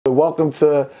Welcome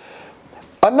to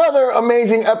another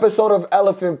amazing episode of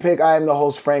Elephant Pick. I am the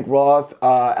host, Frank Roth.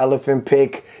 Elephant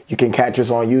Pick, you can catch us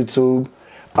on YouTube.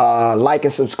 Like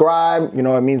and subscribe, you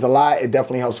know, it means a lot. It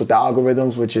definitely helps with the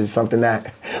algorithms, which is something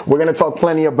that we're going to talk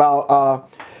plenty about.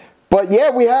 But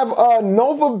yeah, we have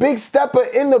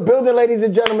NOVABIGSTEPPA in the building, ladies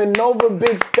and gentlemen.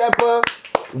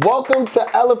 NOVABIGSTEPPA. Welcome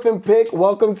to Elephant Pick.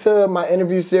 Welcome to my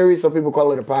interview series. Some people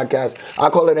call it a podcast.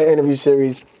 I call it an interview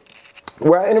series,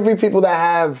 where I interview people that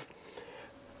have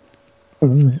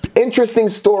interesting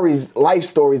stories, life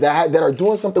stories, that are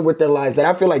doing something with their lives that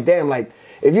I feel like, damn, like,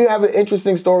 if you have an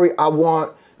interesting story, I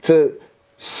want to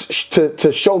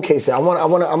showcase it. I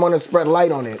want to spread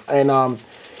light on it. And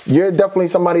you're definitely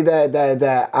somebody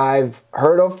that I've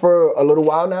heard of for a little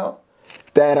while now,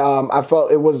 that I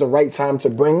felt it was the right time to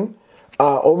bring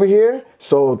over here.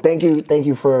 So thank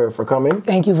you for coming.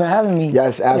 Thank you for having me.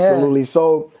 Yes, absolutely. Yeah.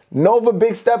 So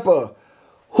NOVABIGSTEPPA.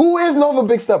 Who is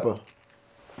NOVABIGSTEPPA?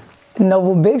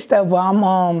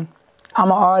 NOVABIGSTEPPA,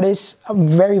 I'm an artist. I'm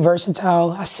very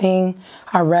versatile. I sing,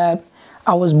 I rap.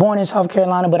 I was born in South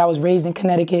Carolina, but I was raised in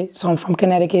Connecticut, so I'm from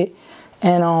Connecticut.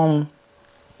 And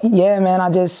yeah, man, I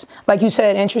just, like you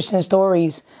said, interesting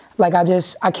stories. Like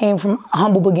I came from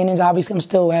humble beginnings. Obviously, I'm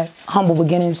still at humble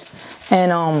beginnings.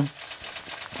 And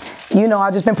you know,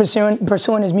 I've just been pursuing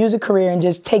this music career and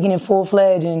just taking it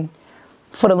full-fledged. And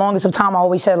for the longest of time, I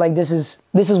always said, like, this is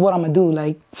what I'm gonna do,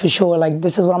 like, for sure. Like,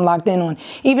 this is what I'm locked in on.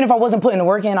 Even if I wasn't putting the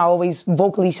work in, I always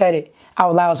vocally said it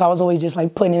out loud. So I was always just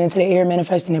like putting it into the air,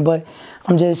 manifesting it. But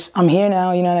I'm here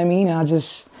now, you know what I mean? And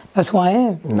that's who I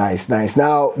am. Nice, nice.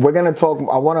 Now we're gonna talk.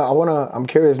 I'm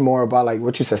curious more about, like,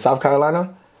 what you said, South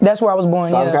Carolina? That's where I was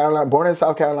born. South Carolina, born in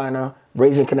South Carolina,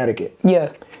 raised in Connecticut.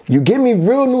 Yeah. You give me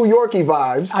real New Yorkie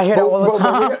vibes. I hear that all the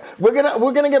time.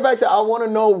 We're gonna get back to. I want to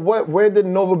know where did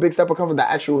NOVABIGSTEPPA come from? The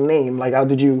actual name. Like, how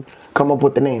did you come up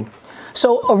with the name?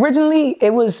 So originally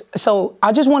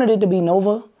I just wanted it to be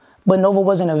Nova, but Nova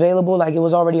wasn't available. Like, it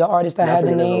was already an artist that had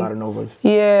the name. There's a lot of Novas.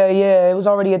 Yeah, it was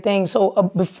already a thing.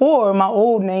 So before, my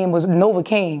old name was Nova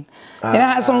King, and it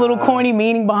had some little corny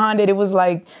meaning behind it. It was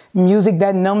like music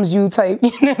that numbs you type.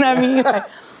 You know what I mean? Like,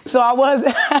 so I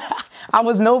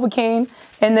was Nova King,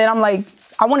 and then I'm like,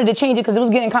 I wanted to change it because it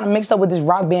was getting kind of mixed up with this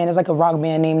rock band. It's like a rock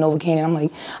band named Nova King, and I'm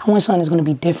like, I want something that's gonna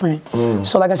be different.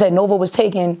 So like I said, Nova was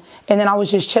taken, and then I was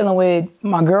just chilling with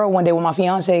my girl one day with my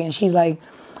fiance, and she's like,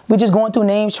 we're just going through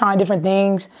names, trying different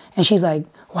things, and she's like,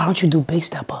 why don't you do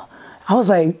Bigsteppa? I was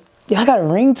like, yeah, I got a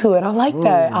ring to it. I like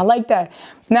that. I like that.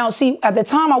 Now, see, at the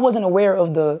time, I wasn't aware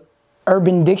of the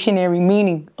Urban Dictionary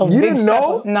meaning of Bigsteppa. You didn't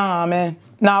know? Nah, man.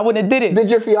 Nah, I wouldn't have did it. Did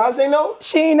your fiance know?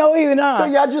 She ain't know either, nah. So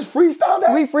y'all just freestyle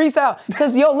that? We freestyle.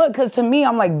 Cause cause to me,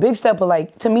 I'm like, Bigsteppa,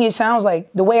 like, to me it sounds like,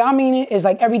 the way I mean it is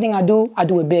like everything I do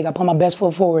it big. I put my best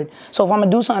foot forward. So if I'm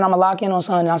gonna do something, I'm gonna lock in on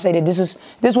something, and I say that this is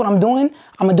what I'm doing,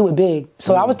 I'm gonna do it big.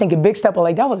 So I was thinking Bigsteppa,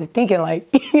 like, that wasn't thinking like,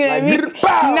 you know what I mean?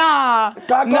 Nah.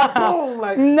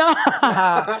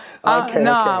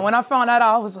 When I found that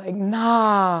out, I was like,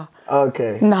 nah.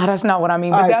 Okay. Nah, that's not what I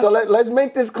mean. All right, so let's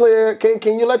make this clear.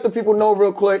 Can you let the people know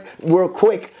real quick?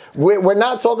 We're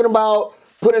not talking about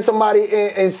putting somebody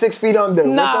in 6 feet under.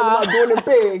 Nah. We're talking about doing it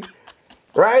big,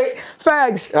 right?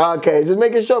 Facts. Okay, just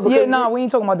making sure. Yeah, nah, we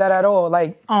ain't talking about that at all.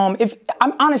 Like, if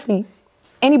I'm honestly,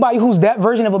 anybody who's that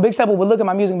version of a Bigsteppa would look at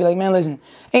my music and be like, man, listen,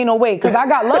 ain't no way. Because I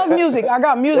got love music. I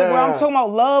got music where I'm talking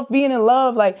about love, being in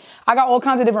love. Like, I got all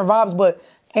kinds of different vibes, but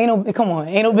ain't no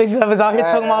Bigsteppas out here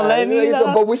talking about letting me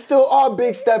love. But we still are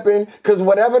big stepping, because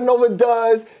whatever Nova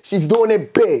does, she's doing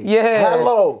it big. Yeah.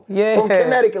 Hello. Yeah. From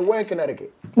Connecticut. Where in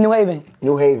Connecticut? New Haven.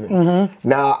 New Haven.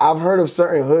 Now, I've heard of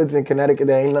certain hoods in Connecticut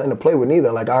that ain't nothing to play with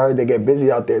neither. Like, I heard they get busy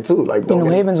out there too. Like, New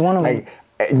Haven's one of them.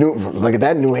 Look at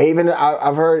that, New Haven.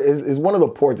 I've heard is one of the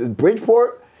ports. Is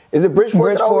Bridgeport? Is it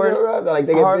Bridgeport? Like,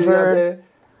 they get Hartford. busy out there.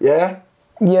 Yeah.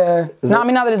 Yeah. No, I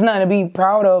mean, not that it's nothing to be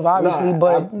proud of, obviously,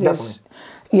 but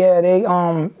yeah,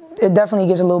 it definitely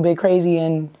gets a little bit crazy,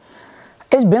 and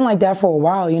it's been like that for a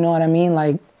while, you know what I mean?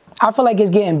 Like, I feel like it's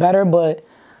getting better, but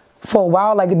for a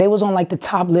while, like, they was on, like, the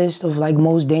top list of, like,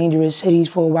 most dangerous cities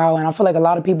for a while, and I feel like a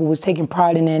lot of people was taking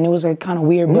pride in it, and it was, like, kind of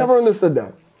weird. Never understood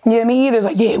that. Yeah, me either. It's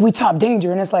like, yeah, we top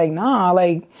danger, and it's like, nah,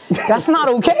 like, that's not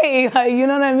okay, like, you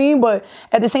know what I mean? But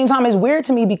at the same time, it's weird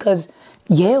to me because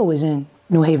Yale was in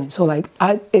New Haven. So like,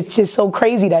 it's just so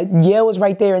crazy that Yale is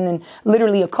right there, and then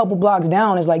literally a couple blocks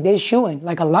down is like they're shooting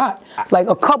like a lot, like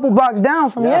a couple blocks down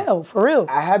from Yale, for real.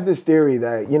 I have this theory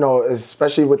that, you know,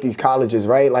 especially with these colleges,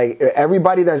 right? Like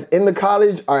everybody that's in the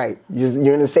college, all right,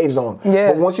 you're in the safe zone.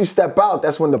 Yeah. But once you step out,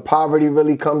 that's when the poverty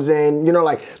really comes in. You know,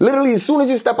 like literally as soon as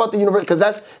you step out the university,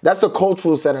 because that's the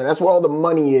cultural center. That's where all the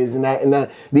money is in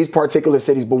these particular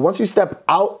cities. But once you step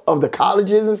out of the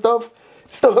colleges and stuff,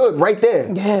 it's the hood right there.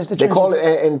 Yeah, it's the They trenches. call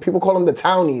it, and people call them the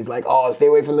townies. Like, oh, stay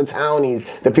away from the townies.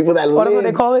 The people that live. That's what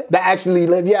they call it? That actually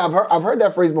live. Yeah, I've heard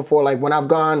that phrase before. Like when I've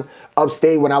gone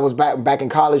upstate, when I was back in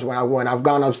college, when I've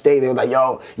gone upstate, they were like,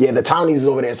 yo, yeah, the townies is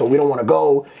over there, so we don't want to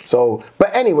go. So,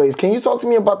 but anyways, can you talk to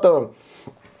me about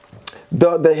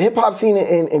the hip hop scene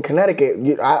in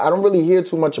Connecticut? I don't really hear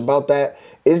too much about that.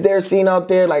 Is there a scene out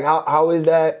there? Like, how is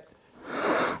that?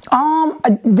 I'm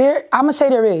gonna say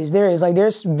there is like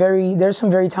there's some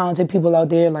very talented people out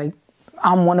there. Like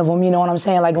I'm one of them, you know what I'm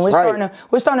saying? Like, and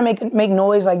we're starting to make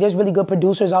noise. Like there's really good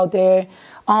producers out there.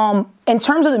 In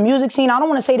terms of the music scene, I don't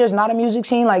want to say there's not a music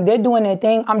scene. Like they're doing their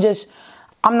thing.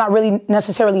 I'm not really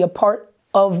necessarily a part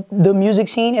of the music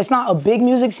scene. It's not a big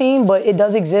music scene, but it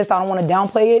does exist. I don't want to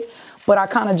downplay it, but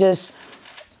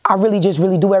I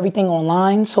really do everything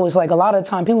online. So it's like a lot of the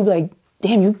time people be like,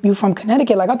 damn, you from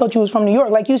Connecticut? Like I thought you was from New York.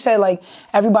 Like you said, like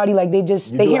everybody, like they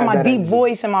hear my deep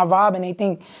voice and my vibe, and they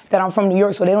think that I'm from New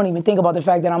York, so they don't even think about the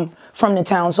fact that I'm from the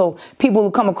town. So people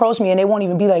come across me and they won't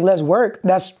even be like, let's work.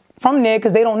 That's from there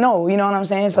because they don't know. You know what I'm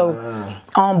saying? So,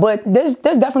 but there's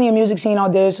definitely a music scene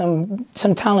out there, some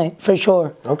talent for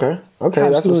sure. Okay, Absolutely.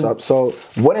 That's what's up. So,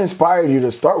 what inspired you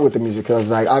to start with the music?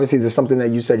 Because like obviously there's something that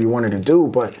you said you wanted to do,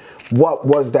 but what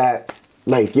was that?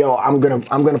 Like, yo, I'm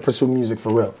gonna pursue music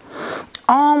for real.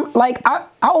 Like I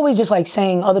always just like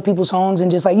sang other people's songs and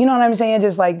just like, you know what I'm saying,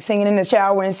 just like singing in the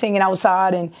shower and singing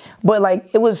outside, but like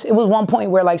it was one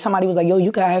point where like somebody was like, yo,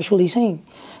 you can actually sing,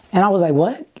 and I was like,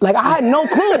 what? Like I had no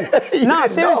clue. Nah,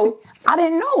 seriously, know? I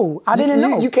didn't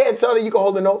know. You can't tell that you can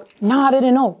hold a note. Nah, I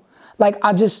didn't know. Like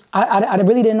I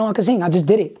really didn't know I could sing. I just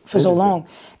did it for so long,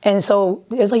 and so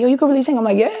it was like, yo, you can really sing. I'm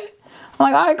like, yeah.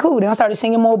 I'm like, all right, cool. Then I started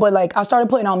singing more, but like I started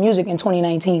putting out music in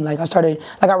 2019. Like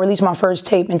I released my first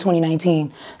tape in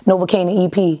 2019, Novacaine, the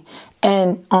EP,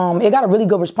 and it got a really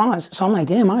good response. So I'm like,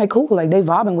 damn, all right, cool. Like they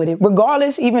vibing with it.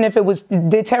 Regardless, even if it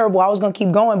did terrible, I was gonna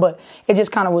keep going, but it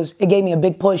just kind of it gave me a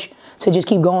big push to just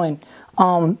keep going.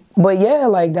 But yeah,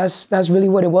 like that's really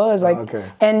what it was. Like,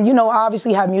 and you know, I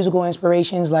obviously have musical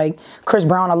inspirations. Like Chris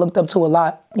Brown, I looked up to a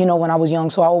lot, you know, when I was young.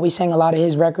 So I always sang a lot of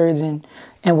his records and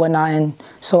whatnot. And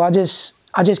so I just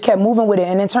kept moving with it.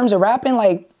 And in terms of rapping,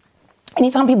 like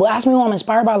anytime people ask me who I'm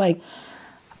inspired by, like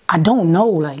I don't know.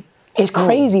 Like it's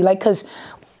crazy. Like, cause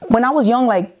when I was young,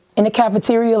 like in the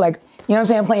cafeteria, like you know what I'm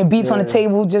saying, playing beats on the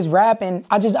table, just rapping.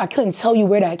 I couldn't tell you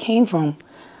where that came from.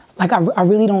 Like, I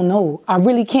really don't know. I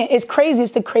really can't. It's crazy.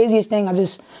 It's the craziest thing.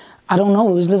 I don't know.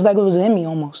 It was just like it was in me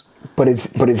almost. But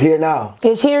it's here now.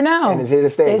 It's here now. And it's here to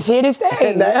stay. It's here to stay.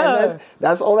 and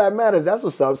that's all that matters. That's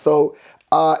what's up. So,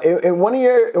 in one of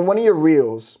your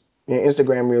reels, your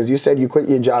Instagram reels, you said you quit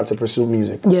your job to pursue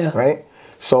music. Yeah. Right?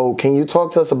 So, can you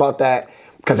talk to us about that?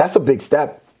 Because that's a big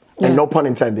step. And no pun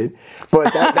intended,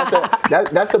 but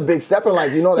that's a big step in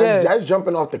life. You know, that's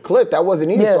jumping off the cliff. That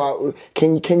wasn't easy. So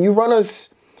can you run us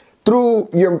through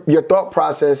your thought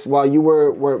process while you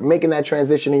were making that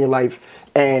transition in your life,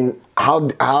 and how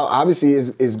obviously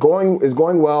is going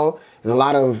well. There's a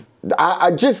lot of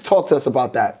I just talk to us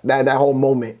about that whole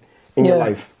moment in your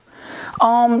life.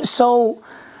 So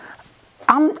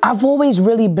I've always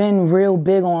really been real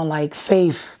big on like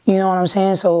faith, you know what I'm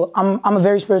saying? So I'm a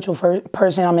very spiritual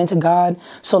person. I'm into God.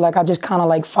 So like I just kind of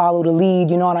like follow the lead,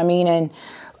 you know what I mean? And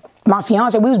my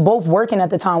fiance, we was both working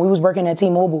at the time. We was working at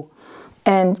T-Mobile.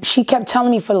 And she kept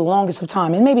telling me for the longest of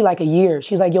time, and maybe like a year,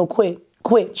 she's like, yo, quit.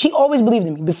 She always believed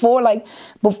in me. Before, like,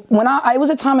 when it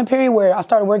was a time and period where I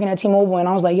started working at T-Mobile, and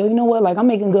I was like, yo, you know what? Like, I'm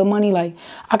making good money. Like,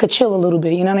 I could chill a little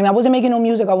bit, you know what I mean? I wasn't making no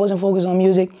music. I wasn't focused on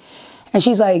music. And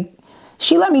she's like,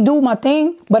 she let me do my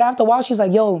thing, but after a while, she's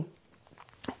like, yo,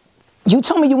 you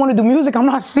told me you want to do music. I'm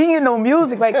not seeing no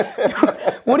music. Like,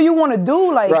 what do you want to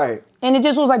do? Like, right. And it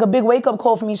just was like a big wake-up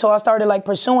call for me, so I started, like,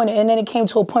 pursuing it, and then it came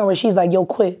to a point where she's like, yo,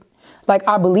 quit. Like,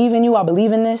 I believe in you. I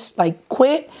believe in this. Like,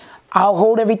 quit. I'll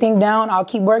hold everything down. I'll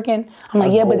keep working. I'm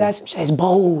like, yeah, bold. But it's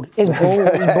bold. It's bold.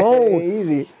 It's bold.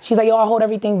 Easy. She's like, yo, I'll hold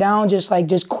everything down. Just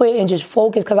quit and just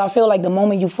focus. Because I feel like the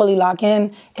moment you fully lock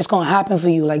in, it's going to happen for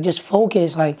you. Like, just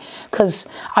focus. Like, because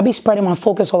I be spreading my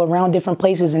focus all around different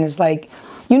places. And it's like,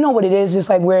 you know what it is. It's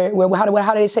like how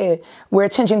do they say it? Where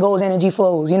attention goes, energy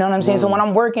flows. You know what I'm saying? So when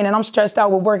I'm working and I'm stressed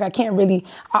out with work, I can't really,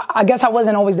 I guess I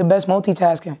wasn't always the best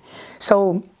multitasker.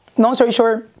 So long story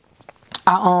short,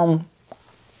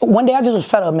 one day I just was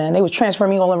fed up, man. They was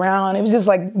transferring me all around. It was just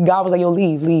like, God was like, yo,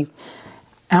 leave. And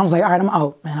I was like, all right, I'm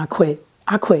out, man. I quit.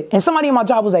 And somebody in my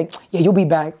job was like, yeah, you'll be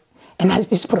back. And I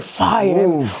just put a fire.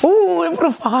 Ooh, it put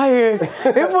a fire.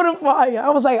 I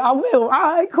was like, I will. All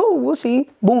right, cool. We'll see.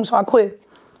 Boom. So I quit.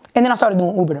 And then I started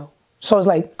doing Uber though. So it's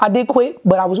like, I did quit,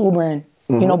 but I was Ubering,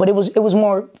 you know, but it was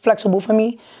more flexible for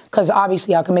me because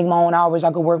obviously I could make my own hours.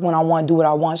 I could work when I want, do what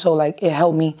I want. So like, it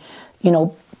helped me, you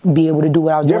know, be able to do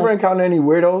what I was doing. You ever encounter any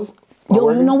weirdos? Yo,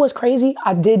 you know what's crazy?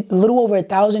 I did a little over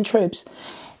 1,000 trips.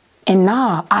 And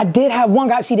I did have one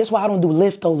guy. See, that's why I don't do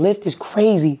Lyft, though. Lyft is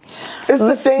crazy. It's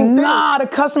the same thing. Nah, the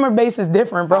customer base is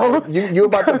different, bro. You're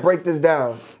about to break this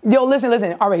down. Yo,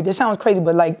 listen. All right, this sounds crazy,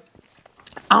 but like,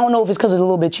 I don't know if it's because it's a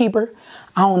little bit cheaper.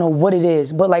 I don't know what it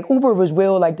is. But like, Uber was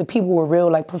real. Like, the people were real,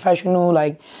 like, professional.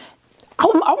 Like, I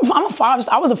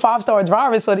was a 5-star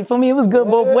driver, so for me, it was good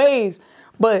both ways.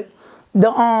 But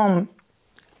the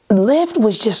Lyft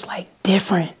was just like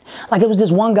different. Like, it was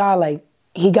this one guy, like,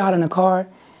 he got in the car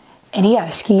and he had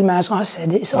a ski mask on. I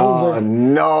said, it's over. Oh,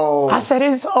 no. I said,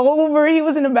 it's over. He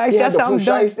was in the back. He had the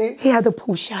Pusha. He had the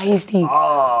Pusha.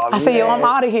 Oh, I said, yo, I'm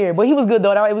out of here. But he was good,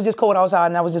 though. It was just cold outside,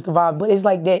 and that was just the vibe. But it's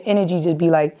like that energy just be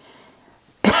like,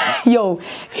 yo,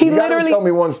 he you literally. Tell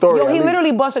me one story. Yo, he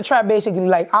literally bust a trap, basically.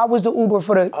 Like, I was the Uber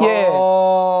for the, yeah.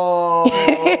 Oh.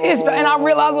 And I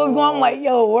realized what was going on. I'm like,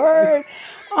 yo, word.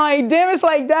 Like, damn, it's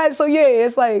like that. So yeah,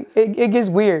 it's like it gets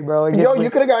weird, bro. Yo, you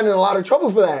could have gotten in a lot of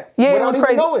trouble for that. Yeah, it was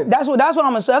crazy. Knowing. That's what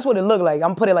it looked like.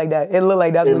 I'm put it like that. It looked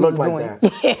like that's what he was doing.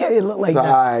 Yeah, it looked like that.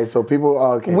 All right, so people,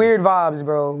 okay. Weird vibes,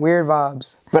 bro. Weird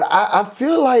vibes. But I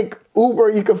feel like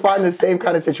Uber, you can find the same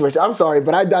kind of situation. I'm sorry,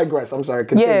 but I digress. I'm sorry.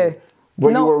 Continue. Yeah.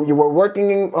 But you were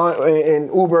working in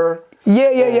Uber.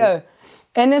 Yeah.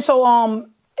 And then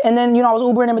you know, I was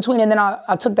Ubering in between, and then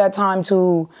I took that time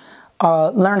to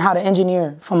learn how to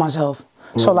engineer for myself.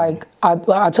 So like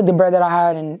I took the bread that I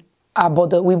had and I bought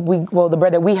the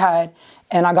bread that we had,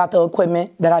 and I got the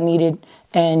equipment that I needed,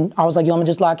 and I was like, yo, I'm gonna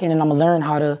just lock in and I'm gonna learn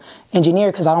how to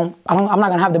engineer because I'm not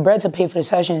gonna have the bread to pay for the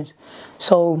sessions.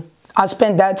 So I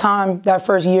spent that time, that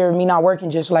first year of me not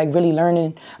working, just like really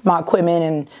learning my equipment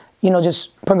and, you know,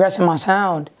 just progressing my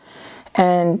sound.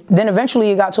 And then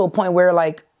eventually it got to a point where,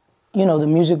 like, you know, the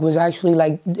music was actually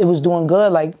like, it was doing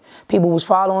good. Like, people was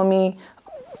following me,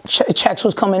 checks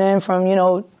was coming in from, you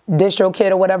know,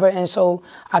 DistroKid or whatever. And so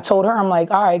I told her, I'm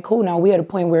like, all right, cool. Now we at a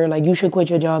point where like, you should quit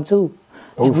your job too.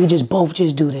 And we both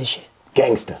just do this shit.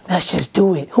 Gangster. Let's just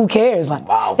do it. Who cares? Like,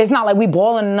 wow. It's not like we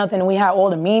balling or nothing and we had all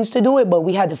the means to do it, but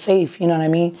we had the faith, you know what I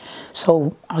mean?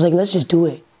 So I was like, let's just do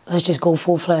it. Let's just go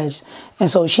full-fledged. And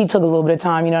so she took a little bit of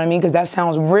time, you know what I mean? Because that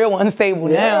sounds real unstable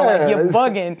now. Like, you're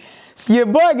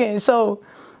bugging. So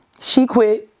she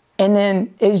quit. And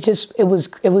then it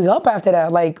was up after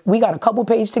that. Like, we got a couple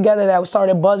pages together that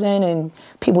started buzzing, and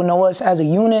people know us as a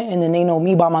unit, and then they know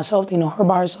me by myself, they know her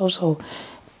by herself. So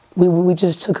we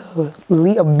just took a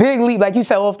big leap, like you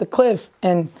said, off the cliff,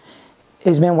 and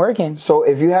it's been working. So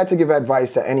if you had to give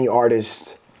advice to any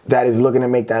artist that is looking to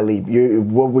make that leap,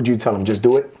 what would you tell them? Just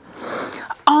do it?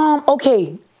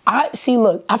 Okay.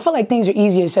 Look, I feel like things are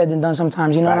easier said than done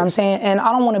sometimes, you know what I'm saying? And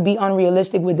I don't want to be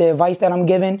unrealistic with the advice that I'm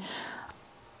giving.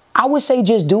 I would say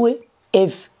just do it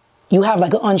if you have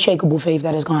like an unshakable faith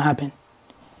that it's going to happen.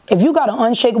 If you got an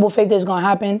unshakable faith that it's going to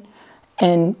happen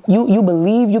and you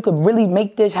believe you could really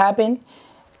make this happen,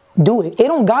 do it. It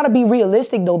don't got to be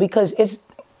realistic though, because it's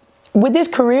with this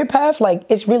career path, like,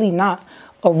 it's really not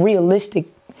a realistic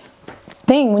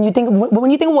thing. When you think of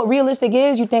what realistic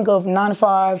is, you think of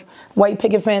 9-to-5, white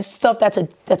picket fence, stuff that's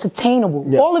attainable.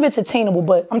 Yeah. All of it's attainable,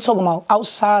 but I'm talking about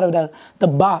outside of the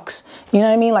box. You know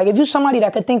what I mean? Like, if you're somebody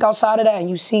that could think outside of that and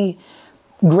you see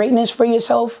greatness for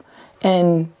yourself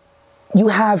and you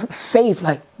have faith,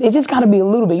 like, it just gotta be a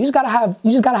little bit. You just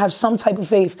gotta have some type of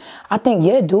faith. I think,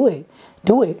 yeah, do it.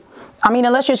 Do it. I mean,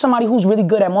 unless you're somebody who's really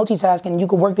good at multitasking, you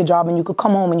could work the job and you could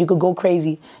come home and you could go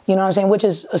crazy. You know what I'm saying? Which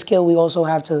is a skill we also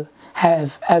have to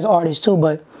have as artists too.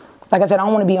 But like I said, I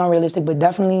don't want to be unrealistic, but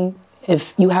definitely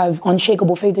if you have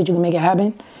unshakable faith that you can make it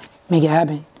happen, make it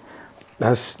happen.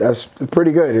 That's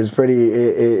pretty good. It's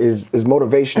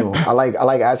motivational. I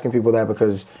like asking people that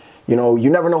because, you know, you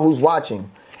never know who's watching,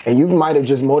 and you might have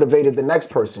just motivated the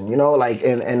next person, you know, like,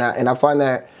 and I find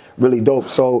that really dope.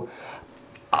 So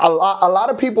a lot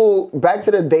of people, back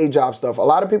to the day job stuff,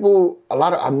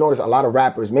 I've noticed a lot of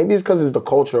rappers, maybe it's because it's the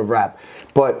culture of rap,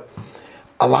 but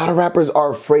a lot of rappers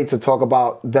are afraid to talk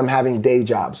about them having day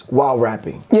jobs while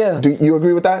rapping. Yeah. Do you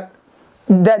agree with that?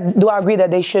 Do I agree that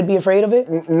they should be afraid of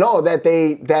it? No, that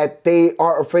they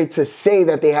are afraid to say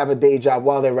that they have a day job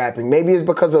while they're rapping. Maybe it's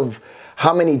because of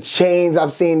how many chains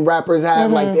I've seen rappers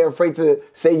have. Like they're afraid to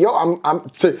say, yo,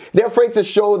 they're afraid to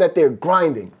show that they're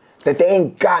grinding, that they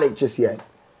ain't got it just yet.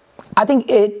 I think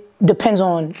it depends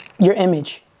on your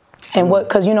image and what,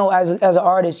 because you know, as an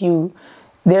artist,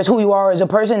 there's who you are as a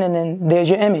person, and then there's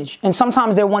your image. And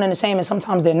sometimes they're one and the same, and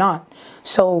sometimes they're not.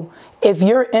 So if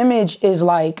your image is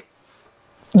like,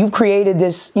 you've created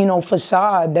this, you know,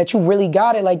 facade that you really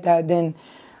got it like that, then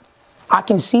I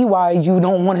can see why you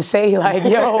don't want to say like,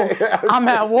 yo, I'm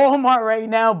at Walmart right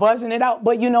now buzzing it out.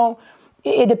 But you know,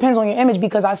 it depends on your image,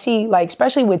 because I see, like,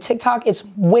 especially with TikTok, it's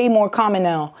way more common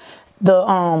now.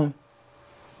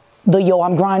 The yo,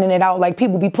 I'm grinding it out. Like,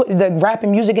 people be putting the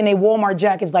rapping music in their Walmart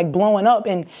jackets, like blowing up,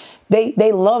 and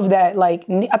they love that. Like,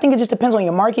 I think it just depends on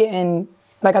your market and,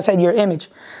 like I said, your image.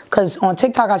 Because on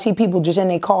TikTok, I see people just in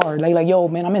their car, like, yo,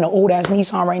 man, I'm in an old-ass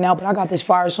Nissan right now, but I got this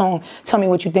fire song. Tell me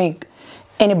what you think.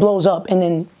 And it blows up, and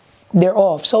then they're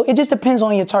off. So it just depends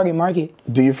on your target market.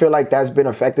 Do you feel like that's been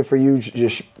effective for you,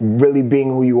 just really being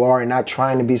who you are and not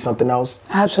trying to be something else?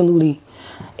 Absolutely.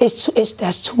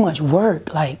 That's too much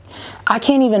work. Like, I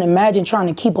can't even imagine trying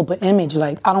to keep up an image.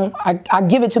 Like, I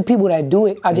give it to people that do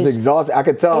it. It's exhausting. I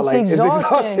could tell. It's like, exhausting. It's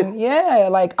exhausting. Yeah.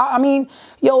 Like, I mean,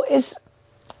 yo, it's,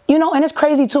 you know, and it's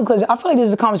crazy too, because I feel like this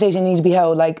is a conversation that needs to be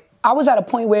held. Like, I was at a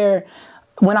point where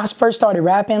when I first started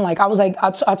rapping, like, I was like,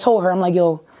 I told her, I'm like,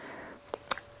 yo,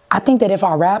 I think that if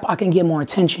I rap, I can get more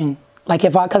attention. Like,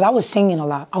 because I was singing a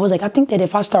lot. I was like, I think that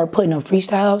if I start putting up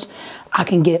freestyles, I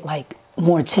can get, like,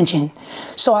 more attention.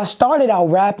 So I started out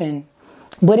rapping,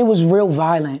 but it was real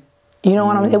violent. You know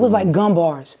what I mean? It was like gun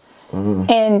bars.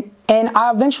 And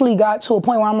I eventually got to a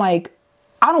point where I'm like,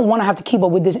 I don't want to have to keep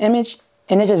up with this image,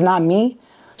 and this is not me,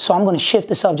 so I'm going to shift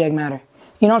the subject matter.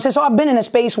 You know what I'm saying? So I've been in a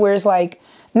space where it's like,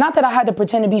 not that I had to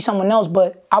pretend to be someone else,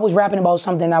 but I was rapping about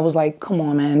something that was like, come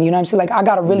on, man. You know what I'm saying? Like, I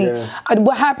got to really,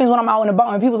 what happens when I'm out and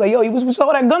about and people's like, yo, you was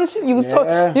all that gun shit? You was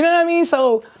talking, you know what I mean?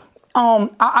 So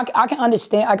I can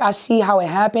understand, like, I see how it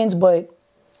happens, but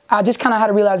I just kind of had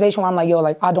a realization where I'm like, yo,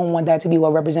 like, I don't want that to be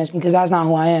what represents me, because that's not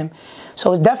who I am.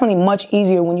 So it's definitely much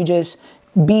easier when you just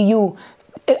be you.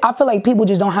 I feel like people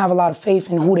just don't have a lot of faith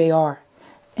in who they are.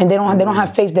 And they don't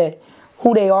have faith that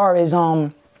who they are is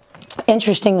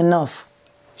interesting enough.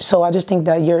 So I just think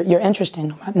that you're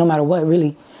interesting no matter what,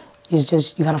 really. It's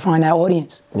just, you got to find that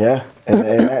audience. Yeah,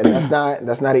 and that's not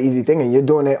an easy thing, and you're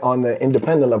doing it on the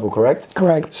independent level, correct?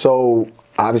 Correct. So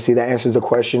obviously that answers the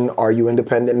question, are you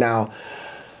independent now?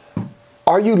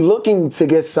 Are you looking to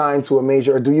get signed to a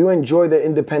major, or do you enjoy the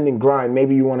independent grind?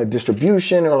 Maybe you want a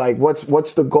distribution, or like,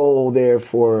 what's the goal there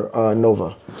for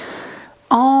Nova?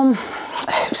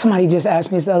 Somebody just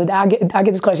asked me this the other day. I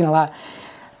get this question a lot.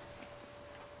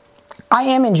 I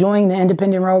am enjoying the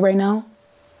independent road right now.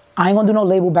 I ain't gonna do no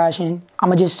label bashing. I'm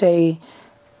gonna just say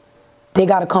they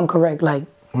gotta come correct. Like,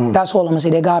 that's all I'm gonna say.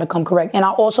 They gotta come correct. And I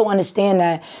also understand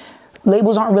that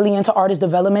labels aren't really into artist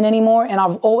development anymore. And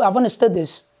I've understood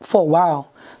this for a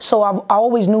while. So I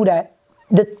always knew that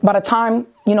by the time,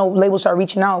 you know, labels start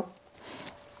reaching out,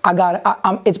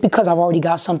 it's because I've already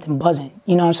got something buzzing.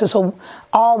 You know what I'm saying? So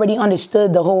I already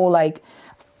understood the whole, like,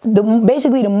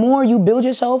 basically the more you build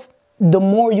yourself, the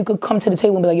more you could come to the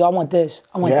table and be like, yo, I want this,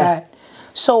 I want that.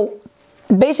 So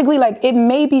basically, like, it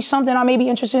may be something I may be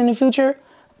interested in the future,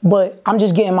 but I'm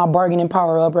just getting my bargaining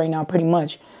power up right now, pretty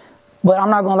much. But I'm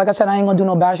not gonna, like I said, I ain't gonna do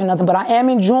no bashing, nothing, but I am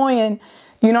enjoying,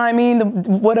 you know what I mean,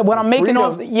 what I'm making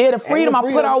off, the freedom. I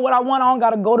put out what I want. I don't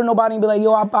gotta go to nobody and be like,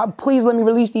 yo, please let me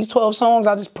release these 12 songs.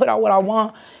 I just put out what I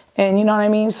want. And you know what I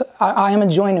mean? So I am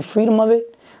enjoying the freedom of it.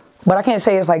 But I can't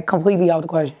say it's like completely out of the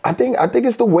question. I think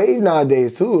it's the wave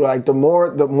nowadays too. Like, the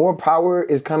more power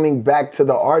is coming back to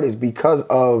the artist because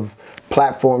of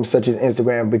platforms such as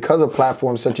Instagram, because of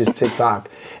platforms such as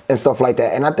TikTok and stuff like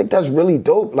that. And I think that's really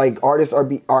dope. Like, artists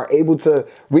are able to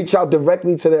reach out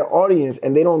directly to their audience,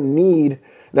 and they don't need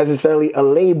necessarily a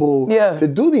label to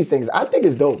do these things. I think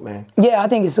it's dope, man. Yeah, I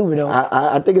think it's super dope.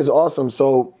 I think it's awesome.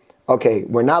 So, okay,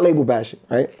 we're not label bashing,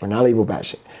 right? We're not label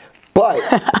bashing. But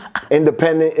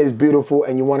independent is beautiful,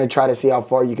 and you want to try to see how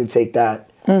far you can take that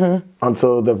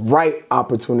until the right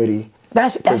opportunity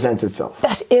presents itself.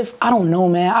 That's if, I don't know,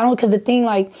 man. Because the thing,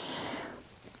 like,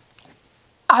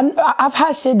 I've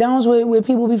had sit downs with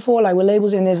people before, like with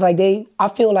labels, and it's like I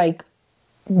feel like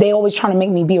they always trying to make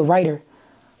me be a writer.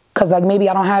 Cause like maybe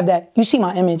I don't have that. You see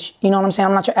my image, you know what I'm saying?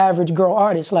 I'm not your average girl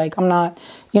artist. Like I'm not,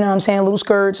 you know what I'm saying? Little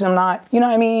skirts. I'm not, you know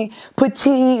what I mean?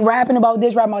 Petite, rapping about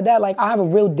this, rapping about that. Like I have a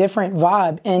real different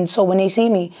vibe. And so when they see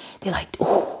me, they're like,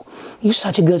 "Ooh, you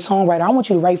such a good songwriter. I want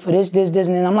you to write for this, this, this."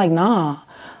 And then I'm like, nah,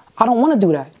 I don't want to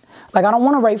do that. Like I don't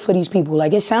want to write for these people.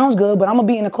 Like it sounds good, but I'm gonna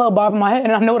be in the club bobbing my head,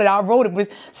 and I know that I wrote it, but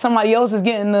somebody else is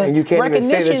getting the and you can't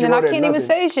recognition, even say that you and wrote I can't even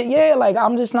say shit. Yeah, like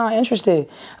I'm just not interested.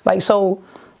 Like so.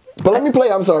 But let me play,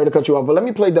 I'm sorry to cut you off, but let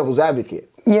me play devil's advocate.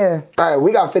 Yeah. All right,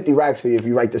 we got 50 racks for you if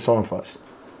you write the song for us.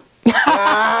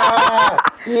 Yeah.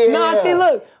 No, see,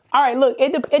 look. All right, look.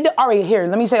 All right, here,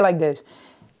 let me say it like this.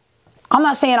 I'm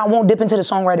not saying I won't dip into the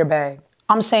songwriter bag.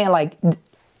 I'm saying, like,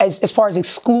 as far as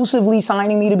exclusively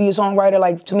signing me to be a songwriter,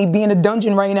 like, to me, be in the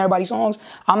dungeon writing everybody's songs,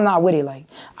 I'm not with it. Like,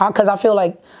 because I feel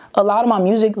like a lot of my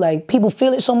music, like, people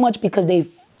feel it so much because they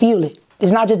feel it.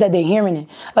 It's not just that they're hearing it.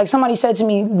 Like somebody said to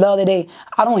me the other day,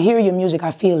 "I don't hear your music, I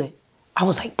feel it." I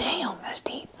was like, damn, that's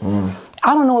deep.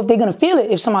 I don't know if they're gonna feel it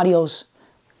if somebody else,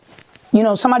 you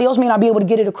know, somebody else may not be able to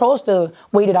get it across the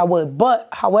way that I would. But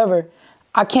however,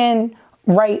 I can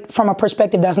write from a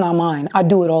perspective that's not mine. I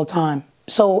do it all the time.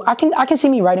 So I can see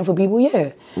me writing for people,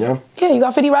 yeah. Yeah, you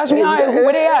got 50 raps for me? All right,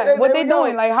 where they at? What they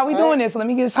doing? Like, how we doing this? Let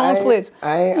me get song splits.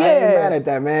 I ain't mad at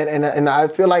that, man. And I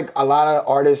feel like a lot of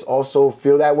artists also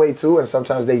feel that way too, and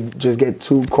sometimes they just get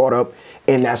too caught up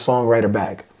in that songwriter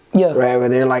bag. Yeah. Right, where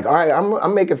they're like, all right,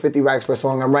 I'm making 50 racks per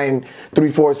song. I'm writing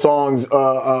 3-4 songs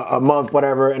a month,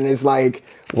 whatever. And it's like,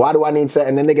 why do I need to?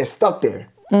 And then they get stuck there.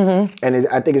 And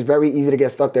I think it's very easy to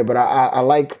get stuck there. But I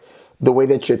like the way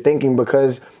that you're thinking,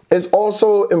 because it's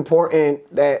also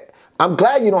important that I'm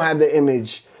glad you don't have the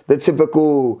image, the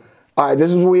typical, all right,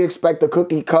 this is what we expect, the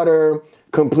cookie cutter,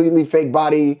 completely fake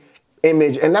body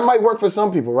image. And that might work for some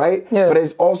people, right? Yeah. But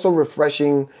it's also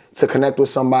refreshing to connect with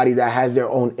somebody that has their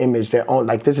own image, their own,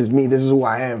 like, this is me, this is who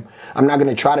I am. I'm not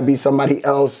gonna try to be somebody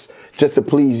else just to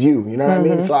please you. You know what I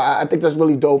mean? So I think that's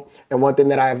really dope. And one thing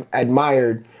that I've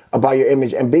admired about your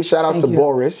image, and big shout outs to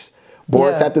Boris.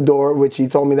 Boris at the door, which he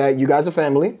told me that you guys are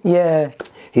family. Yeah.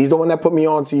 He's the one that put me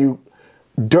on to you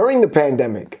during the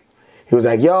pandemic. He was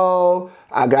like, yo,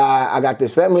 I got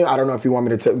this family. I don't know if you want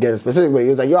me to get a specific, but he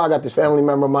was like, yo, I got this family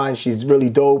member of mine. She's really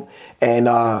dope, and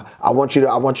I want you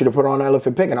to put her on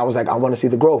Elephant Pick. And I was like, I want to see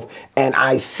the growth, and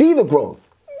I see the growth.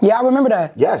 Yeah, I remember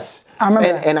that. Yes, I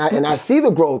remember that. And I see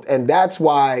the growth, and that's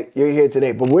why you're here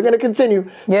today. But we're gonna continue.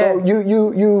 Yeah. So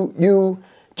you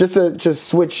just to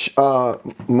switch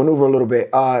maneuver a little bit.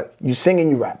 You sing and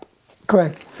you rap.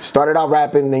 Correct. Started out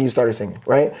rapping, then you started singing,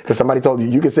 right? Because somebody told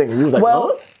you can sing, and you was like,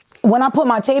 well, huh? When I put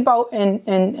my tape out in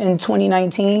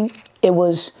 2019, I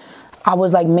was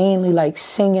like mainly like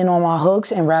singing on my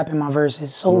hooks and rapping my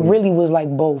verses. So it really was like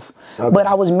both. Okay. But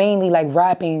I was mainly like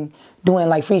rapping, doing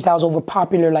like freestyles over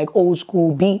popular like old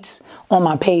school beats on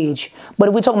my page. But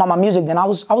if we're talking about my music, then I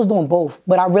was doing both.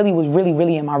 But I really was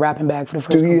really in my rapping bag for the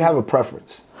first. Do you have a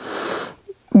preference?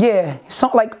 Yeah. So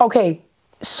like, okay,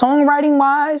 songwriting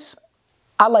wise,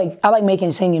 I like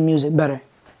making singing music better.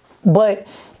 But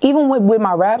even with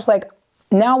my raps, like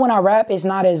now when I rap, it's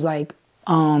not as like,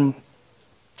 I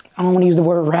don't want to use the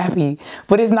word rappy,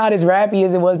 but it's not as rappy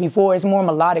as it was before. It's more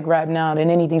melodic rap now than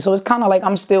anything. So it's kind of like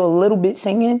I'm still a little bit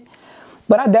singing,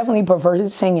 but I definitely prefer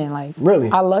singing. Like really,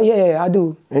 yeah, I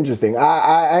do. Interesting.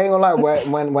 I ain't gonna lie.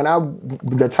 When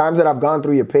the times that I've gone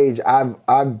through your page,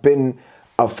 I've been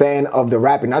a fan of the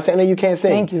rapping. Not saying that you can't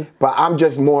sing. Thank you. But I'm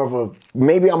just more of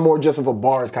a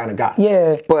bars kind of guy.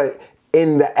 Yeah. But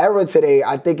in the era today,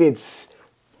 I think it's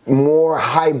more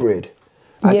hybrid.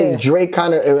 I think Drake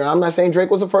kind of, I'm not saying Drake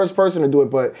was the first person to do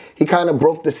it, but he kind of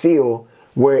broke the seal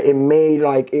where it made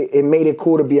it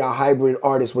cool to be a hybrid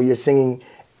artist where you're singing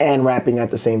and rapping at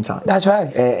the same time. That's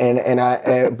right.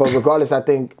 But regardless, I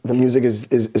think the music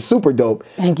is super dope.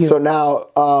 Thank you. So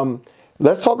now,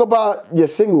 let's talk about your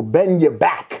single, Bend Your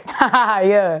Back.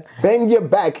 Yeah. Bend Your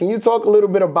Back. Can you talk a little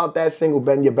bit about that single,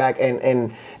 Bend Your Back,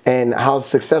 and how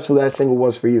successful that single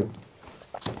was for you?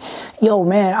 Yo,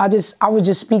 man, I was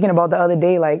just speaking about the other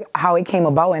day, like how it came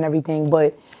about and everything.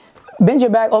 But Bend Your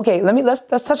Back, okay,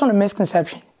 let's touch on the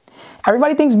misconception.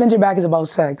 Everybody thinks Bend Your Back is about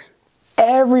sex.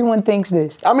 Everyone thinks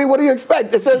this. I mean, what do you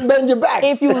expect? It says Bend Your Back.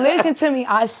 If you listen to me,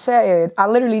 I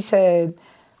literally said,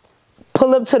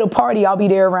 pull up to the party, I'll be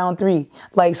there around 3.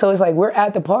 Like, so it's like, we're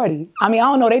at the party. I mean, I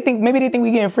don't know, maybe they think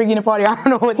we getting freaky in the party. I don't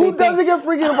know what they think. Who doesn't get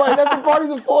freaky in the party? That's what parties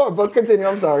are for. But continue,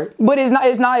 I'm sorry. But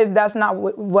that's not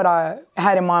what I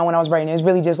had in mind when I was writing. It's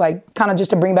really just like, kind of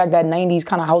just to bring back that 90s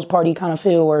kind of house party kind of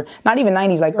feel, or not even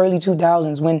 90s, like early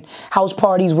 2000s when house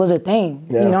parties was a thing.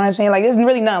 Yeah. You know what I'm saying? Like, there's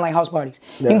really nothing like house parties.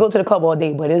 Yeah. You can go to the club all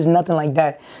day, but there's nothing like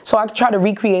that. So I try to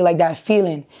recreate like that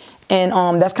feeling.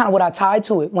 And that's kind of what I tied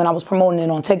to it when I was promoting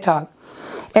it on TikTok.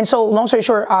 And so, long story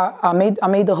short, I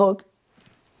made the hook.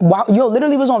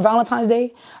 Literally was on Valentine's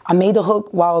Day. I made the hook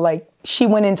while like she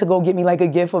went in to go get me like a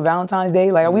gift for Valentine's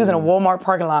Day. Like we was in a Walmart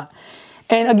parking lot.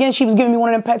 And again, she was giving me one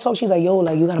of them pet talks. She's like, yo,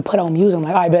 like you gotta put out music. I'm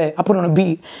like, I bet. I put on a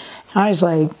beat. And I was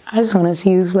like, I just wanna see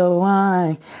you slow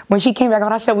wine. When she came back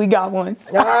out, I said, we got one.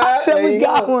 I said, we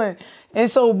got one. And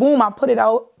so boom, I put it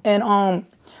out, and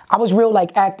I was real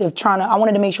like active I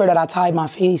wanted to make sure that I tied my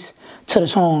face to the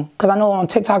song. Cause I know on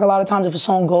TikTok a lot of times if a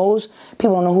song goes,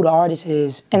 people don't know who the artist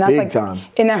is. And that's Big like, time.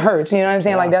 And that hurts, you know what I'm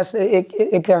saying? Yeah. Like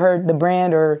it could hurt the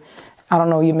brand, or I don't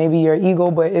know, maybe your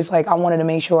ego, but it's like I wanted to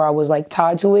make sure I was like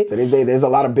tied to it. To this day, there's a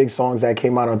lot of big songs that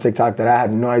came out on TikTok that I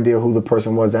had no idea who the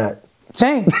person was that.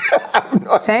 Same.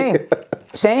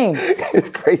 Same. It's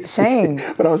crazy. Same.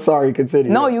 But I'm sorry,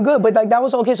 continue. No, you good. But like that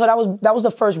was okay. So that was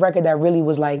the first record that really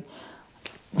was like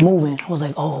moving. I was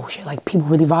like, oh shit, like people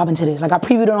really vibing to this. Like I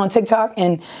previewed it on TikTok,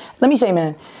 and let me say,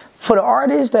 man, for the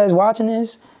artist that's watching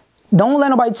this, don't let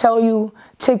nobody tell you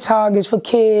TikTok is for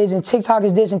kids and TikTok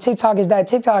is this and TikTok is that.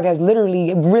 TikTok has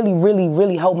literally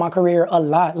really helped my career a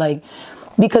lot. Like,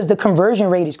 because the conversion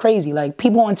rate is crazy. Like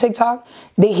people on TikTok,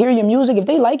 they hear your music. If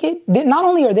they like it, not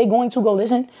only are they going to go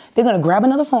listen, they're going to grab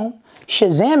another phone,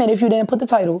 Shazam it if you didn't put the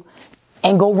title,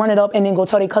 and go run it up and then go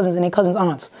tell their cousins and their cousins'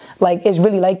 aunts. Like, it's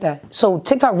really like that. So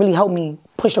TikTok really helped me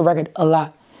push the record a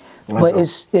lot. But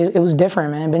it was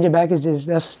different, man. Bend Your Back is just,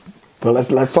 that's... But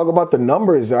let's talk about the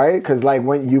numbers, right? Because like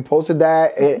when you posted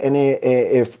that, and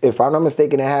if I'm not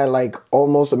mistaken, it had like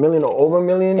almost 1 million or over 1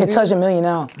 million. It touched 1 million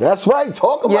now. That's right.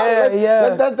 Talk about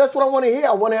it. That's what I want to hear.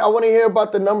 I want to hear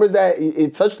about the numbers that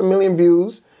it touched 1 million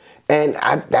views, and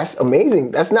that's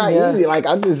amazing. That's not easy. Like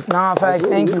I just facts.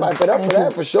 Thank you. Clap it up for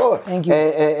that for sure. Thank you.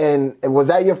 And was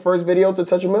that your first video to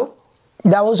touch 1 mil?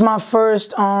 That was my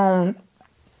first. I'm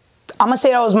gonna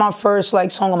say that was my first like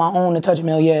song on my own to touch 1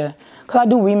 mil. Yeah. Cause I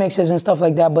do remixes and stuff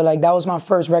like that, but like that was my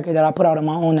first record that I put out on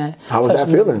my own. How was that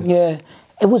feeling? Yeah,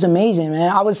 it was amazing, man.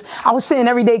 I was sitting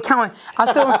every day counting. I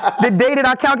still the day that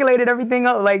I calculated everything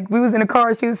up, like we was in the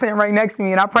car, she was sitting right next to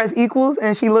me, and I pressed equals,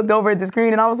 and she looked over at the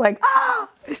screen, and I was like, ah,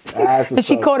 and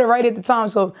she caught it right at the time.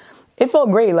 So it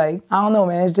felt great. Like I don't know,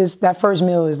 man. It's just that first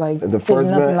meal is like the first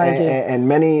meal, like and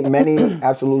many,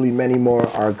 absolutely many more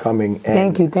are coming.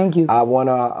 And thank you. I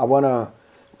wanna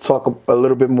talk a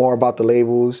little bit more about the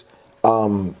labels.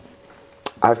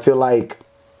 I feel like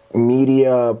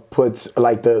media puts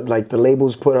like the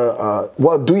labels put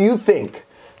well, do you think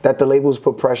that the labels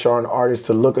put pressure on artists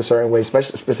to look a certain way,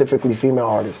 especially specifically female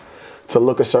artists, to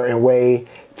look a certain way,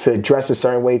 to dress a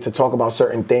certain way, to talk about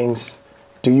certain things?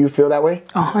 Do you feel that way?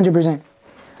 100%.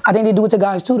 I think they do it to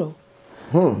guys too,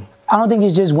 though. I don't think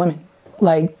it's just women.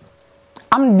 Like,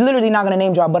 I'm literally not gonna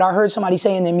name drop, but I heard somebody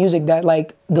say in their music that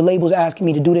like the label's asking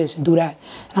me to do this and do that,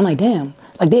 and I'm like, damn.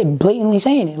 Like they're blatantly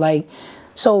saying it. Like,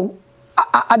 so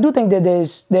I do think that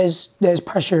there's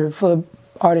pressure for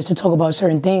artists to talk about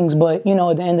certain things, but you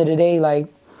know, at the end of the day, like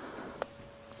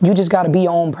you just gotta be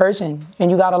your own person,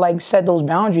 and you gotta like set those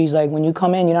boundaries. Like when you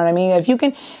come in, you know what I mean? If you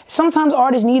can, sometimes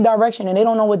artists need direction and they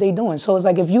don't know what they're doing. So it's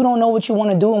like if you don't know what you want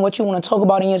to do and what you want to talk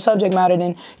about in your subject matter,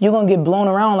 then you're gonna get blown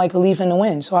around like a leaf in the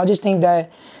wind. So I just think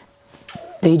that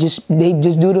they just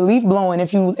do the leaf blowing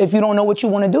if you don't know what you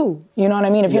want to do. You know what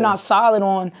I mean? If you're not solid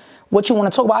on what you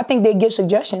want to talk about, I think they give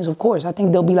suggestions, of course. I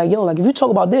think they'll be like, yo, like if you talk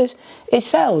about this, it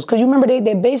sells. Because you remember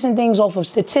they're basing things off of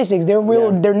statistics. They're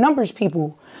they're numbers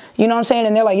people. You know what I'm saying?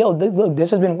 And they're like, yo, look,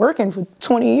 this has been working for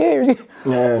 20 years.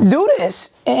 Do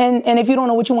this. And if you don't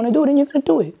know what you want to do, then you're going to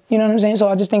do it. You know what I'm saying? So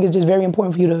I just think it's just very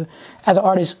important for you to, as an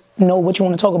artist, know what you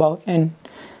want to talk about and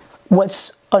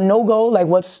what's a no-go, like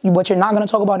what you're not going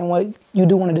to talk about and what you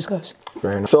do want to discuss.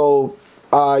 So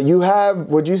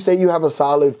would you say you have a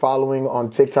solid following on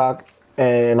TikTok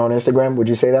and on Instagram? Would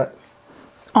you say that?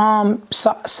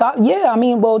 Yeah, I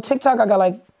mean, well, TikTok, I got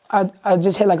like, I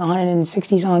just hit like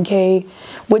 160-something K,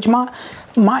 which my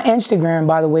Instagram,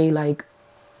 by the way, like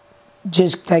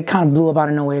just like kind of blew up out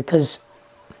of nowhere. Cause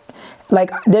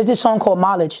like there's this song called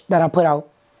Mileage that I put out,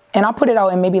 and I put it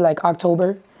out in maybe like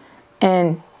October,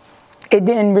 and it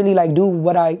didn't really like do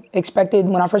what I expected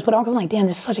when I first put it out. Cause I'm like, damn,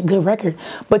 this is such a good record.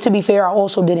 But to be fair, I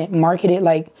also didn't market it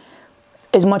like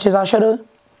as much as I should have.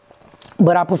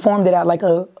 But I performed it at like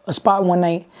a spot one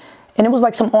night. And it was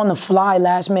like some on the fly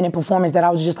last minute performance that I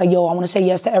was just like, yo, I want to say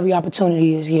yes to every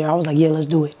opportunity this year. I was like, yeah, let's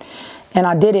do it. And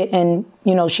I did it. And,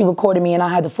 you know, she recorded me and I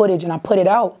had the footage and I put it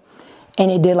out.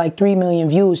 And it did like 3 million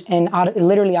views. And I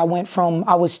went from,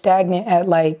 I was stagnant at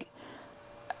like,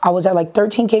 I was at like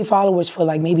 13K followers for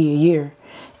like maybe a year.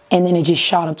 And then it just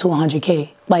shot up to 100K,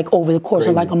 like over the course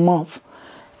of like a month.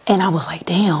 And I was like,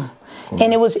 damn.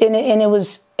 And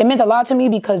it meant a lot to me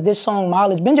because this song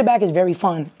Mileage, Bend Your Back is very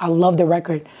fun. I love the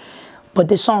record. But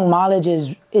this song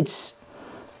Mileage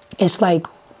it's like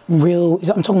real,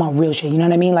 I'm talking about real shit, you know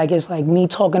what I mean? Like it's like me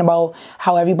talking about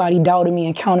how everybody doubted me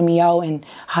and counted me out and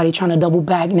how they trying to double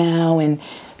back now, and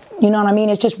you know what I mean?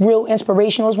 It's just real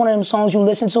inspirational. It's one of them songs you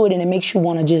listen to it and it makes you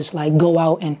want to just like go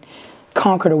out and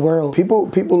conquer the world.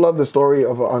 People love the story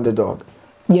of an underdog.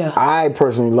 Yeah. I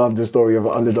personally love the story of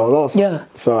an underdog also. Yeah.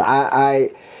 So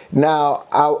I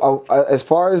as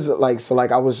far as like, so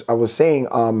like I was saying,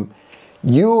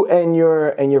 you and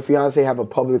your fiance have a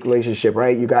public relationship,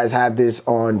 right? You guys have this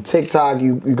on TikTok.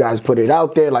 You guys put it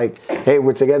out there like, hey,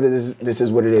 we're together. This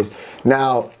is what it is.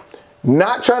 Now,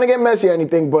 not trying to get messy or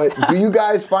anything, but do you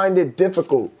guys find it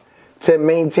difficult to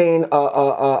maintain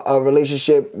a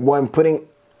relationship when putting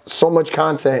so much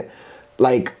content,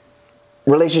 like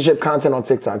relationship content on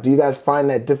TikTok? Do you guys find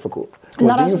that difficult?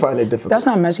 Or do you find it difficult? That's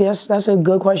not messy. That's a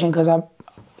good question because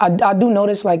I do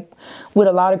notice like with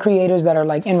a lot of creators that are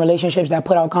like in relationships that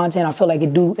put out content, I feel like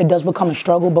it does become a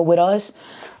struggle. But with us,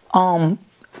 like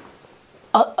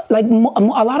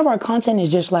a lot of our content is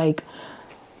just like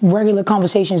regular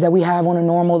conversations that we have on a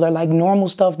normal, or like normal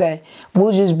stuff that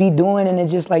we'll just be doing, and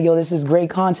it's just like, yo, this is great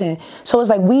content. So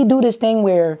it's like we do this thing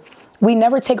where we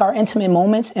never take our intimate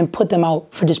moments and put them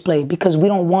out for display because we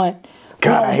don't want.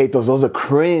 God, I hate those. Those are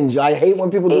cringe. I hate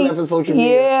when people do that for social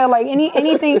media. Yeah, like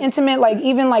anything intimate, like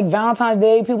even like Valentine's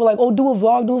Day, people are like, oh, do a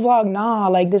vlog. Nah,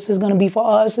 like this is gonna be for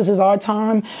us. This is our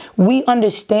time. We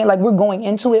understand, like we're going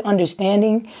into it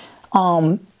understanding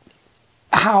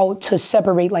how to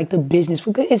separate like the business.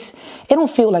 It don't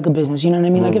feel like a business, you know what I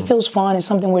mean? Like it feels fun. It's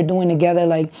something we're doing together.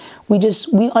 Like we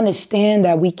understand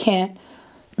that we can't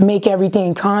make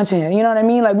everything content, you know what I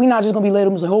mean? Like we're not just gonna be later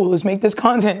like, oh, let's make this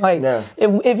content. Like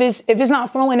if it's not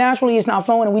flowing naturally, it's not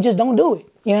flowing, and we just don't do it.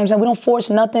 You know what I'm saying? We don't force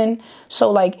nothing. So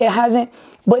like it hasn't.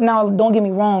 But now, don't get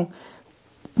me wrong.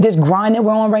 This grind that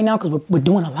we're on right now, because we're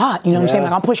doing a lot. You know what I'm saying?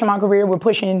 Like I'm pushing my career, we're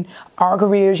pushing our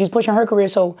career, she's pushing her career.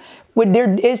 So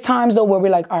there is times though where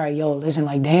we're like, all right, yo, listen,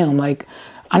 like damn, like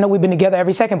I know we've been together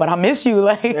every second, but I miss you.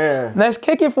 Like let's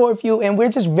kick it for a few. And we're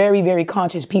just very, very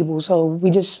conscious people. So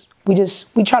we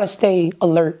try to stay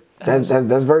alert. That's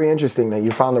very interesting that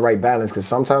you found the right balance, because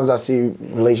sometimes I see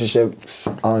relationships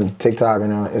on TikTok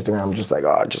and on Instagram, I'm just like, oh,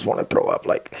 I just want to throw up.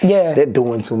 Like, they're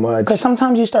doing too much. Because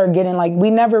sometimes you start getting like, we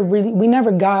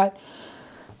never got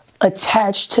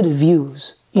attached to the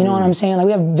views. You know what I'm saying? Like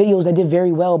we have videos that did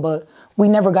very well, but we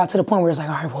never got to the point where it's like,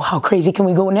 all right, well, how crazy can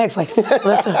we go next? Like,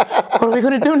 what are we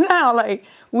gonna do now? Like,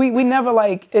 we never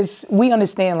like, we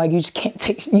understand like you just can't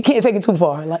take it too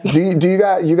far. Like, do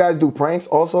you guys do pranks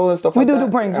also and stuff like that? We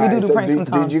do pranks. We do pranks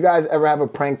sometimes. Did you guys ever have a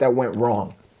prank that went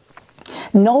wrong?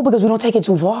 No, because we don't take it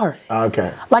too far.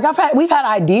 Okay. Like we've had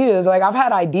ideas. Like I've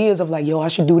had ideas of like, yo, I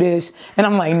should do this, and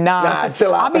I'm like, nah.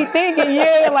 Chill out. I be thinking,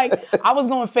 like I was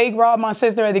going to fake rob my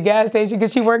sister at the gas station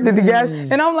because she worked at the gas,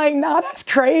 and I'm like, nah, that's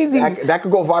crazy. That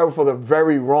could go viral for the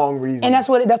very wrong reason. And that's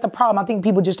the problem. I think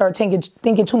people just start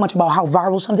thinking too much about how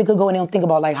viral something could go, and they don't think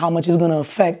about like how much it's gonna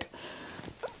affect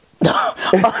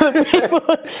other people.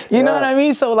 You know what I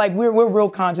mean? So like we're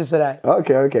real conscious of that.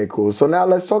 Okay, cool. So now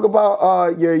let's talk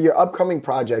about your upcoming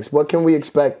projects. What can we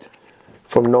expect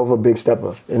from Nova Big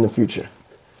Steppa in the future?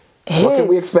 What can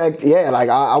we expect? Yeah, like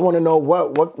I want to know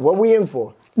what we in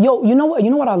for. Yo, you know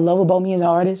what I love about me as an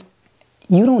artist?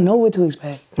 You don't know what to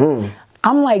expect.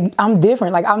 I'm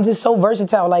different. Like I'm just so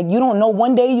versatile. Like you don't know,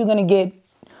 one day you're gonna get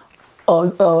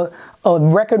a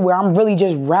record where I'm really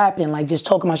just rapping, like just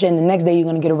talking my shit, and the next day you're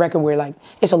gonna get a record where like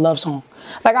it's a love song.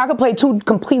 Like I could play two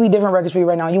completely different records for you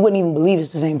right now, and you wouldn't even believe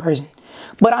it's the same person.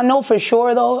 But I know for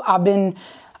sure though, I'm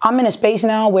in a space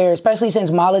now where, especially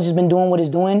since Mileage has been doing what it's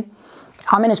doing,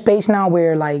 I'm in a space now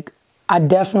where like I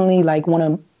definitely like want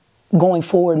to, going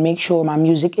forward, make sure my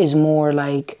music is more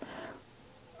like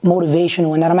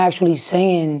motivational and that I'm actually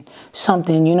saying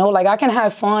something, you know? Like I can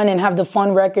have fun and have the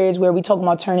fun records where we talk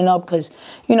about turning up, because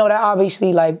you know that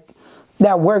obviously like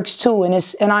that works too,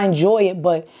 and I enjoy it,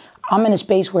 but I'm in a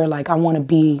space where like I want to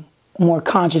be more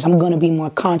conscious. I'm gonna be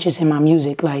more conscious in my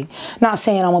music. Like, not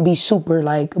saying I'm gonna be super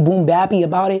like boom bappy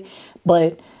about it,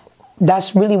 but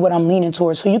that's really what I'm leaning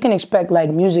towards. So you can expect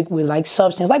like music with like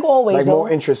substance, like always. Like more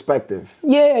introspective.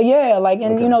 Yeah. Like,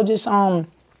 and you know, just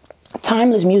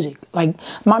timeless music. Like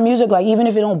my music, like even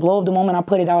if it don't blow up the moment I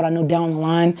put it out, I know down the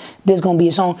line there's gonna be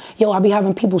a song. Yo, I be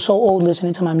having people so old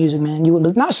listening to my music, man. You would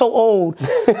look, not so old.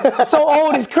 So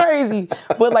old is crazy.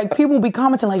 But like people be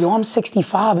commenting like, yo, I'm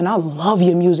 65 and I love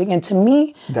your music. And to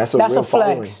me, that's a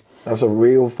flex. That's a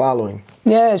real following.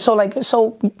 Yeah,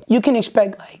 so you can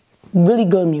expect like really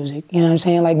good music. You know what I'm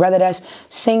saying? Like, whether that's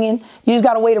singing, you just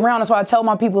gotta wait around. That's why I tell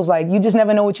my people, it's like, you just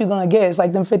never know what you're gonna get. It's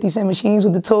like them 50 Cent machines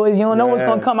with the toys. You don't know what's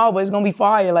gonna come out, but it's gonna be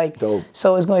fire. Like, dope.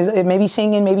 So it's going, maybe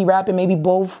singing, maybe rapping, maybe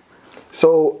both.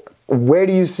 So where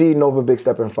do you see Nova Big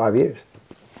Steppa in 5 years?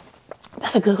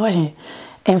 That's a good question.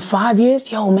 In 5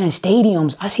 years, yo, man,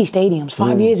 stadiums. I see stadiums.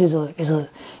 5 years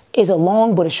is a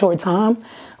long but a short time.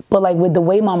 But like with the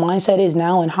way my mindset is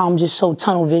now and how I'm just so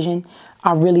tunnel vision,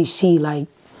 I really see like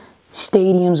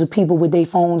stadiums of people with their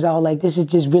phones out. Like, this is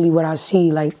just really what I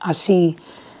see. Like, I see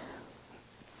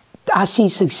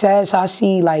success. I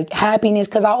see like happiness,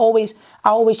 because I always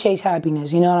chase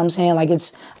happiness. You know what I'm saying? Like,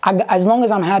 as long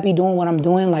as I'm happy doing what I'm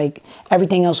doing, like,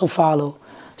 everything else will follow.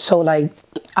 So like,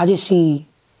 I see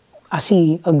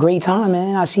a great time,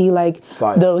 man. I see like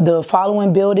the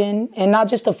following building, and not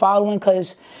just the following,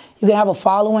 because you can have a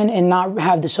following and not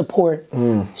have the support.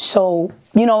 So,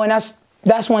 you know, and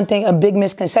that's one thing, a big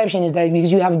misconception is that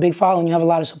because you have a big following, you have a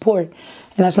lot of support,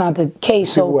 and that's not the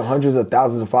case. People with hundreds of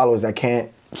thousands of followers that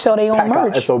can't sell their own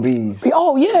merch. SOBs.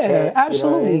 Oh yeah,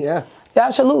 absolutely. You know what I mean? Yeah,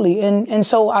 absolutely. And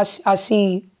so I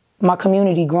see my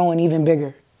community growing even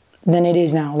bigger than it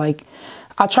is now. Like,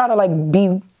 I try to like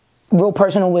be real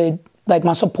personal with like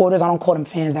my supporters. I don't call them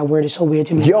fans. That word is so weird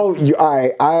to me. Yo, all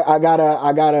right. I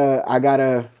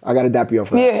gotta dap you up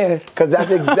for that. Yeah. Because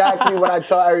that's exactly what I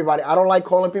tell everybody. I don't like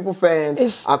calling people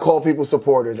fans. I call people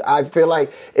supporters. I feel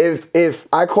like if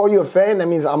I call you a fan, that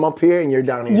means I'm up here and you're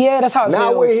down here. Yeah, that's how it feels.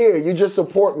 Now we're here. You just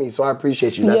support me, so I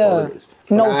appreciate you. That's all it is.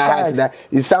 No facts.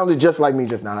 You sounded just like me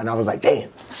just now, and I was like, damn.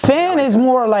 Fan is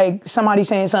more like somebody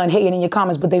saying something hating in your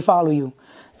comments, but they follow you.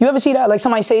 You ever see that? Like,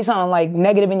 somebody say something like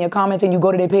negative in your comments and you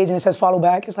go to their page and it says follow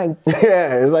back? It's like,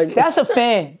 yeah, it's like, that's a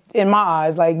fan in my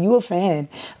eyes. Like, you a fan.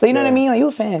 Like, you know what I mean? Like, you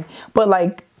a fan. But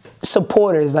like,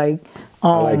 supporters, like,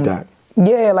 I like that.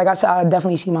 Yeah, like I said, I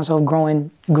definitely see myself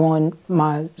growing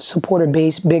my supporter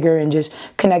base bigger and just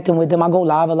connecting with them. I go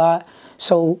live a lot.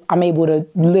 So I'm able to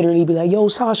literally be like, yo,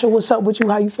 Sasha, what's up with you?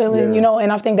 How you feeling? Yeah. You know,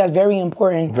 and I think that's very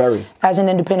important Very. As an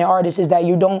independent artist, is that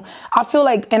you don't, I feel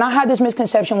like, and I had this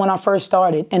misconception when I first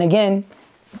started. And again,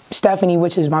 Stephanie,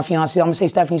 which is my fiance, I'm gonna say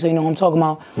Stephanie so you know who I'm talking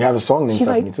about. You have a song named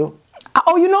Stephanie like, too.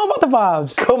 Oh, you know about the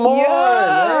vibes? Come on,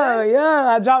 man. Yeah,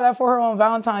 I dropped that for her on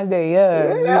Valentine's Day.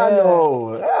 Yeah, I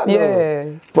know.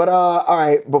 Yeah. But all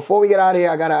right, before we get out of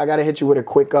here, I gotta hit you with a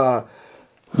quick.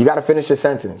 You gotta finish the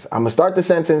sentence. I'm gonna start the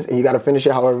sentence, and you gotta finish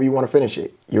it however you want to finish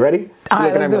it. You ready? She's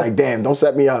looking at me like, damn, don't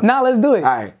set me up. Nah, let's do it.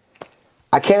 All right.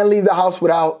 I can't leave the house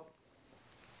without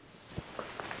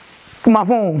my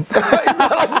phone.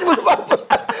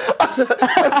 You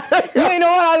ain't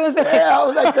know what I was saying. Yeah, I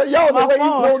was like, yo, the way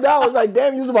you pulled out, I was like,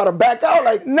 damn, you was about to back out.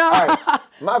 Like, nah. All right.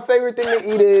 My favorite thing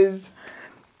to eat is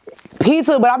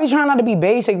pizza, but I be trying not to be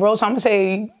basic, bro. So I'm gonna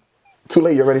say. Too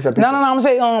late. You already said pizza. No. I'm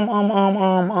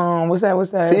gonna say what's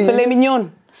that? See, filet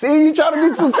mignon. See, you trying to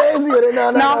be too fancy with it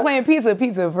now. No, I'm playing pizza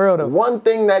for real though. One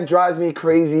thing that drives me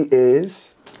crazy is.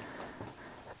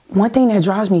 There's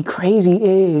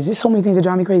so many things that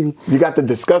drive me crazy. You got the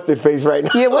disgusted face right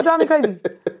now. Yeah, what drives me crazy?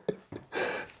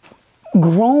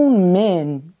 Grown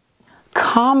men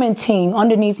commenting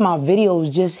underneath my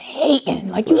videos, just hating.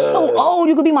 Like, you so old,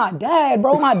 you could be my dad,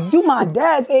 bro. You my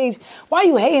dad's age. Why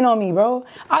you hating on me, bro?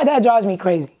 That drives me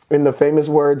crazy. In the famous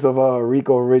words of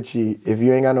Rico Richie, if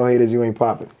you ain't got no haters, you ain't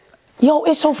popping. Yo,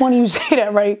 it's so funny you say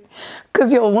that, right?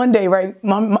 Because, yo, one day, right,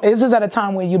 this is at a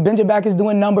time when your Benja back is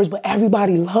doing numbers, but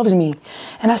everybody loves me.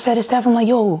 And I said to Steph, I'm like,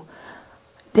 yo,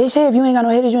 they say if you ain't got no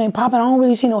haters, you ain't popping. I don't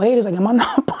really see no haters. Like, am I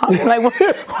not popping? Like,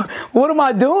 what am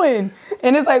I doing?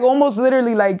 And it's like almost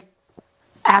literally like,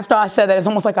 after I said that, it's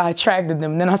almost like I attracted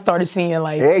them. Then I started seeing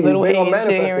like little haters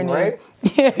manifesting, right?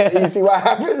 Yeah. You see what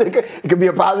happens? It could be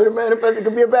a positive manifest. It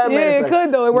could be a bad manifest. Yeah, it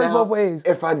could though. It works both ways.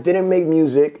 If I didn't make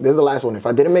music, this is the last one. If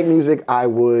I didn't make music, I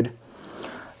would.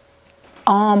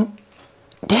 Damn.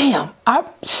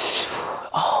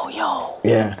 Oh, yo.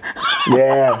 Yeah.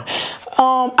 Yeah.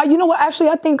 You know what? Actually,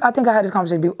 I think I had this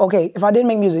conversation before. Okay, if I didn't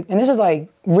make music, and this is like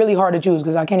really hard to choose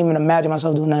because I can't even imagine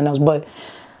myself doing nothing else, but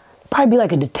probably be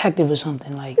like a detective or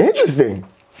something. Like, interesting.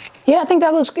 Yeah, I think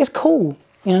it's cool.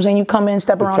 You know what I'm saying? You come in,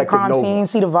 step around the crime scene,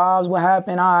 see the vibes, what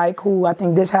happened. All right, cool. I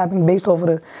think this happened based off of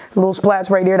the little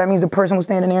splats right there. That means the person was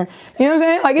standing there. You know what I'm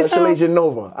saying? Like, Special Agent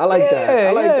Nova. I like that.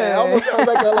 I like that. It almost sounds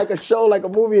like a show, like a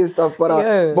movie and stuff.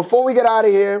 But before we get out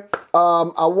of here,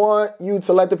 I want you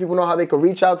to let the people know how they can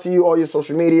reach out to you, all your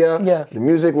social media, the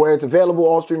music, where it's available,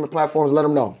 all streaming platforms. Let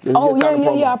them know.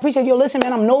 Yeah. I appreciate you. Listen,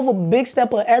 man, I'm Nova Big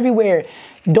Steppa everywhere.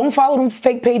 Don't follow them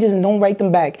fake pages and don't write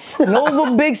them back.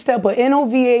 Nova Big Steppa,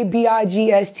 NOVABIGSTEPPA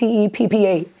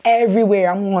NOVABIGSTEPPA.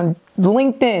 Everywhere. I'm on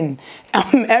LinkedIn.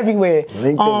 I'm everywhere.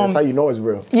 LinkedIn, that's how you know it's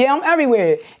real. Yeah, I'm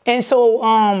everywhere. And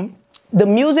so the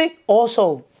music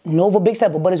also, Nova Big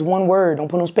Stepper, but it's one word. Don't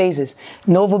put no spaces.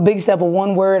 Nova Big Stepper,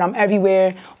 one word. I'm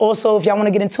everywhere. Also, if y'all want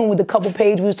to get in tune with the couple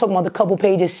page, we was talking about the couple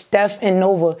pages, Steph and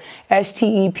Nova,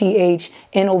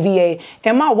 STEPHNOVA.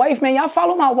 And my wife, man, y'all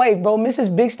follow my wife, bro,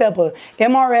 Mrs. Big Stepper,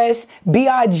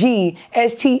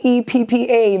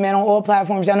 MRSBIGSTEPPA, man, on all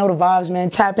platforms. Y'all know the vibes, man.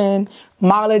 Tap in.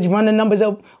 Mileage, run the numbers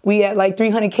up. We at like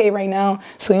 300K right now.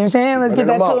 So you know what I'm saying? Let's get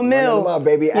that to a mill. Run them up,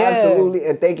 baby. Yeah. Absolutely.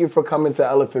 And thank you for coming to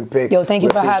Elephant Pick. Yo, thank you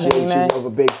for having me, man.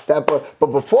 Nova Big Stepper. But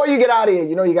before you get out of here,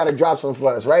 you know you got to drop some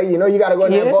for us, right? You know you got to go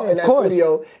in that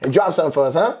studio and drop something for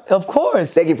us, huh? Of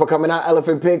course. Thank you for coming out,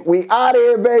 Elephant Pick. We out of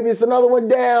here, baby. It's another one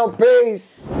down.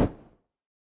 Peace.